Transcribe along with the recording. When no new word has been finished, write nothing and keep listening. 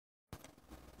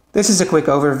This is a quick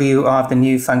overview of the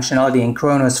new functionality in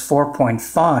Chronus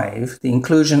 4.5, the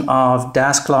inclusion of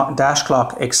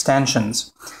DashClock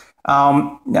Extensions.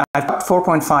 Now I've got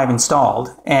 4.5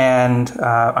 installed, and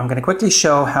I'm going to quickly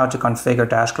show how to configure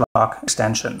DashClock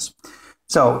Extensions.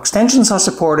 So extensions are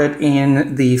supported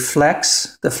in the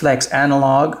Flex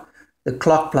Analog, the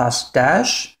Clock plus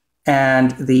Dash,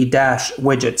 and the Dash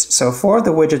widgets. So for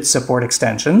the widgets support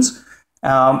extensions,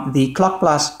 the Clock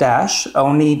plus Dash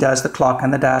only does the clock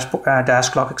and the dash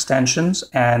clock extensions,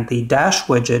 and the Dash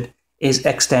widget is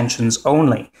extensions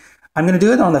only. I'm going to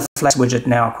do it on the Flex widget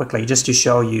now quickly, just to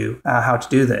show you how to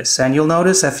do this. And you'll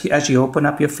notice as you open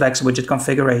up your Flex widget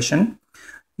configuration,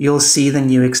 you'll see the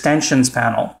new extensions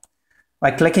panel.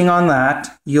 By clicking on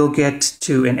that, you'll get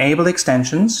to enable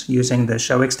extensions using the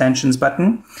Show Extensions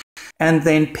button, and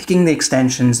then picking the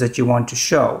extensions that you want to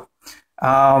show.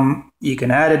 You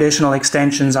can add additional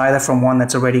extensions either from one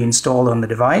that's already installed on the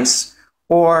device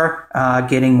or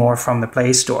getting more from the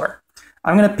Play Store.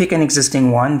 I'm going to pick an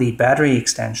existing one, the battery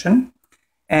extension,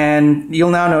 and you'll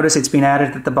now notice it's been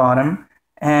added at the bottom,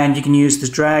 and you can use the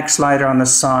drag slider on the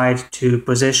side to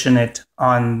position it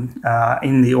on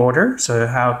in the order, so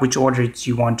which order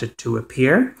you want it to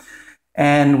appear.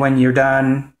 And when you're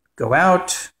done, go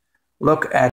out,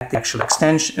 look at the actual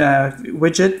extension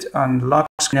widget on the lock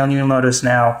screen, and you'll notice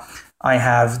now I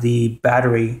have the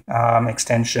battery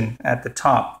extension at the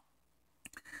top.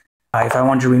 If I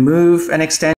want to remove an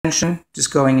extension,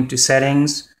 just going into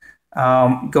settings,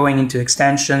 going into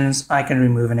extensions, I can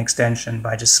remove an extension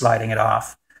by just sliding it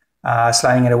off,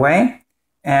 sliding it away,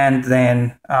 and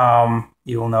then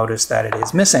you will notice that it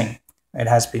is missing. It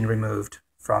has been removed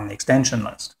from the extension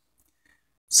list.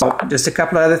 So just a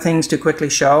couple of other things to quickly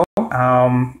show.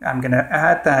 I'm going to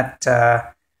add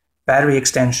that battery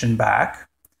extension back.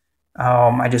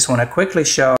 I just want to quickly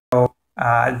show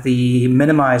the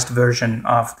minimized version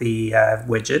of the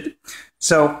widget.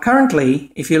 So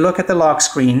currently, if you look at the lock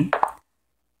screen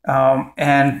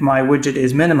and my widget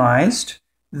is minimized,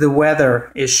 the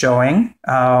weather is showing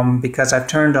because I've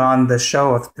turned on the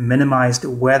show of the minimized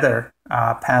weather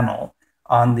panel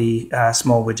on the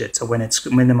small widget, so when it's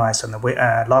minimized on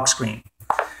the lock screen.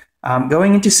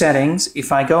 Going into settings,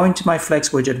 if I go into my Flex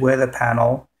widget weather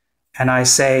panel and I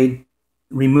say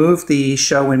remove the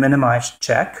show when minimized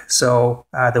check, so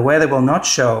the weather will not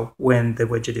show when the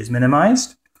widget is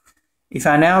minimized. If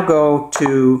I now go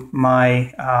to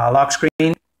my lock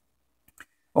screen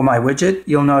or my widget,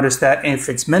 you'll notice that if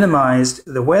it's minimized,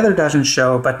 the weather doesn't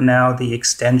show, but now the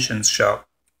extensions show.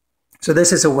 So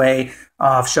this is a way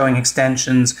of showing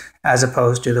extensions as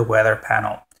opposed to the weather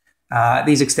panel.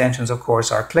 These extensions, of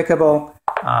course, are clickable.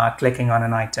 Clicking on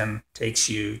an item takes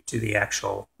you to the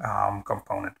actual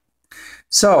component.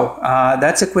 So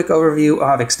that's a quick overview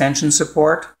of extension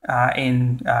support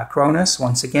in Chronus.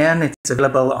 Once again, it's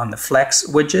available on the Flex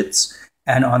widgets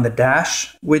and on the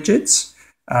Dash widgets.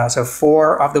 So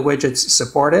 4 of the widgets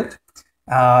support it.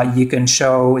 You can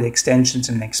show the extensions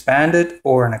in an expanded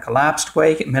or in a collapsed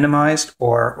way, minimized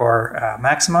or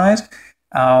maximized,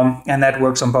 and that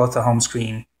works on both the home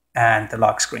screen and the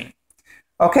lock screen.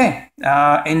 Okay,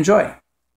 enjoy.